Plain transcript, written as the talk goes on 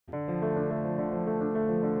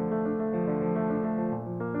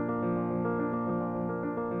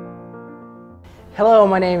Hello,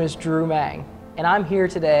 my name is Drew Mang, and I'm here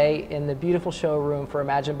today in the beautiful showroom for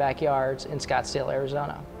Imagine Backyards in Scottsdale,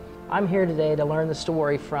 Arizona. I'm here today to learn the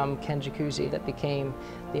story from Ken Jacuzzi that became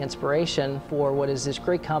the inspiration for what is this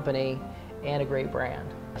great company and a great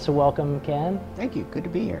brand. So welcome, Ken. Thank you. Good to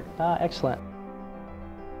be here. Excellent.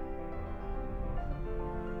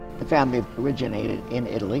 The family originated in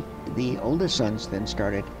Italy. The oldest sons then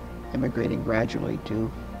started immigrating gradually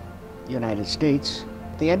to the United States.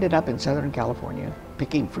 They ended up in Southern California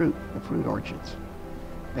picking fruit, the fruit orchards.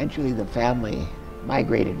 Eventually the family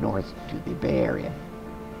migrated north to the Bay Area,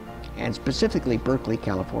 and specifically Berkeley,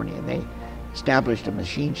 California. They established a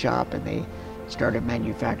machine shop and they started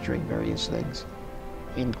manufacturing various things,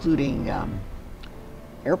 including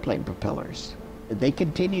airplane propellers. They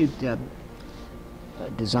continued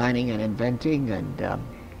designing and inventing, and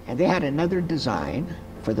they had another design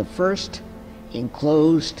for the first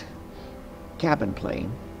enclosed cabin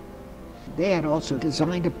plane. They had also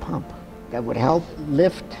designed a pump that would help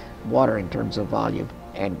lift water in terms of volume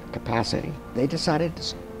and capacity. They decided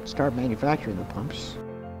to start manufacturing the pumps.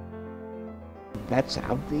 That's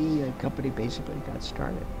how the company basically got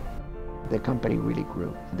started. The company really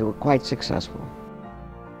grew. They were quite successful.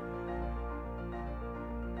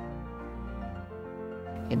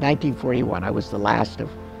 In 1941, I was the last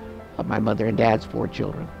of my mother and dad's 4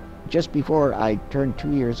 children. Just before I turned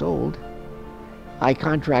 2 years old, I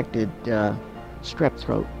contracted strep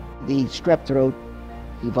throat. The strep throat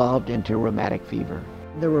evolved into rheumatic fever.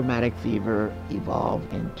 The rheumatic fever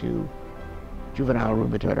evolved into juvenile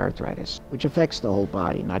rheumatoid arthritis, which affects the whole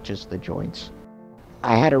body, not just the joints.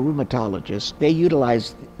 I had a rheumatologist. They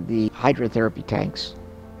utilized the hydrotherapy tanks,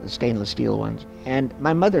 the stainless steel ones, and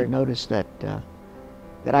my mother noticed that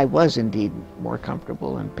I was indeed more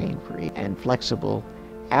comfortable and pain-free and flexible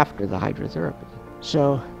after the hydrotherapy.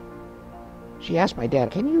 So she asked my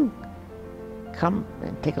dad, "Can you come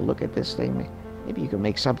and take a look at this thing? Maybe you can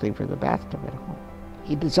make something for the bathtub at home."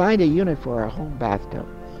 He designed a unit for our home bathtub.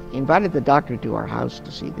 He invited the doctor to our house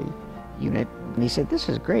to see the unit, and he said, "This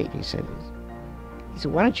is great." He said,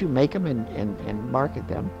 "Why don't you make them and market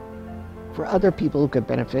them for other people who could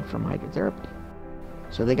benefit from hydrotherapy?"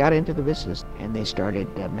 So they got into the business, and they started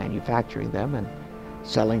manufacturing them and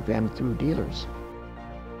selling them through dealers.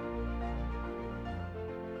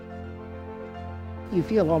 You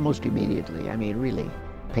feel almost immediately, I mean, really,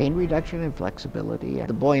 pain reduction and flexibility, and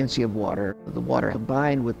the buoyancy of water, the water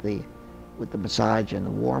combined with the massage and the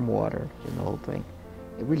warm water and the whole thing,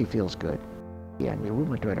 it really feels good. Yeah, and the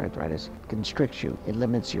rheumatoid arthritis constricts you. It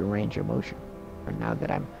limits your range of motion. And now that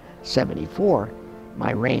I'm 74,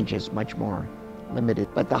 my range is much more limited.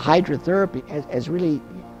 But the hydrotherapy has really,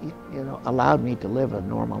 allowed me to live a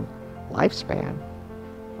normal lifespan,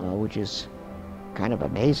 which is kind of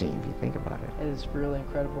amazing if you think about it. It is really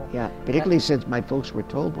incredible. Yeah, particularly since my folks were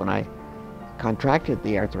told when I contracted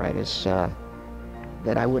the arthritis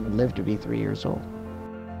that I wouldn't live to be 3 years old.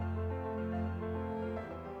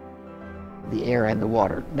 The air and the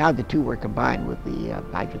water. Now the two were combined with the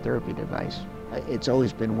hydrotherapy device. It's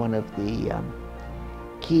always been one of the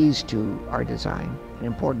keys to our design, an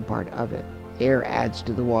important part of it. Air adds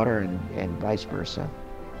to the water and vice versa.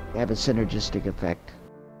 They have a synergistic effect.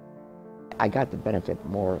 I got the benefit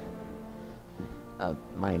more of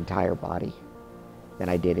my entire body than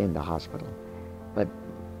I did in the hospital. But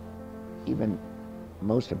even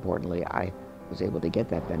most importantly, I was able to get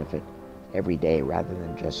that benefit every day rather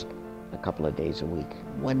than just a couple of days a week.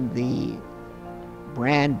 When the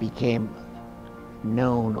brand became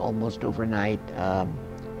known almost overnight,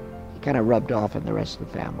 it kind of rubbed off on the rest of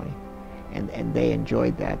the family, and they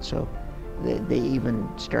enjoyed that, so they even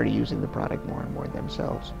started using the product more and more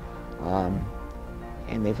themselves.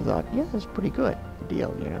 And they thought, yeah, that's pretty good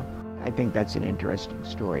deal, I think that's an interesting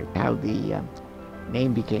story, how the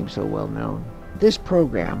name became so well known. This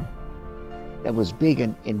program that was big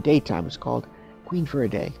in daytime was called Queen for a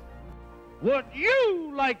Day. Would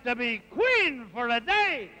you like to be queen for a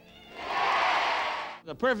day?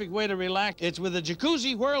 The perfect way to relax, it's with a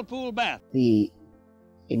Jacuzzi whirlpool bath. The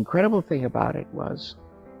incredible thing about it was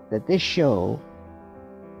that this show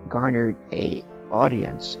garnered a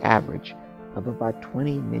audience average of about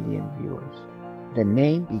 20 million viewers. The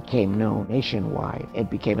name became known nationwide. It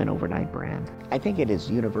became an overnight brand. I think it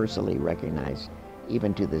is universally recognized,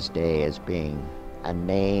 even to this day, as being a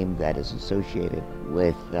name that is associated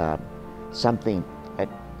with something that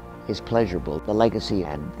is pleasurable. The legacy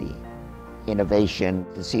and the innovation,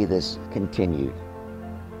 to see this continued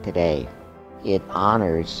today, it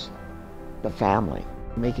honors the family.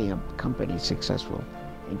 Making a company successful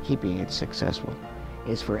and keeping it successful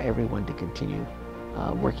is for everyone to continue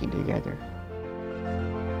working together.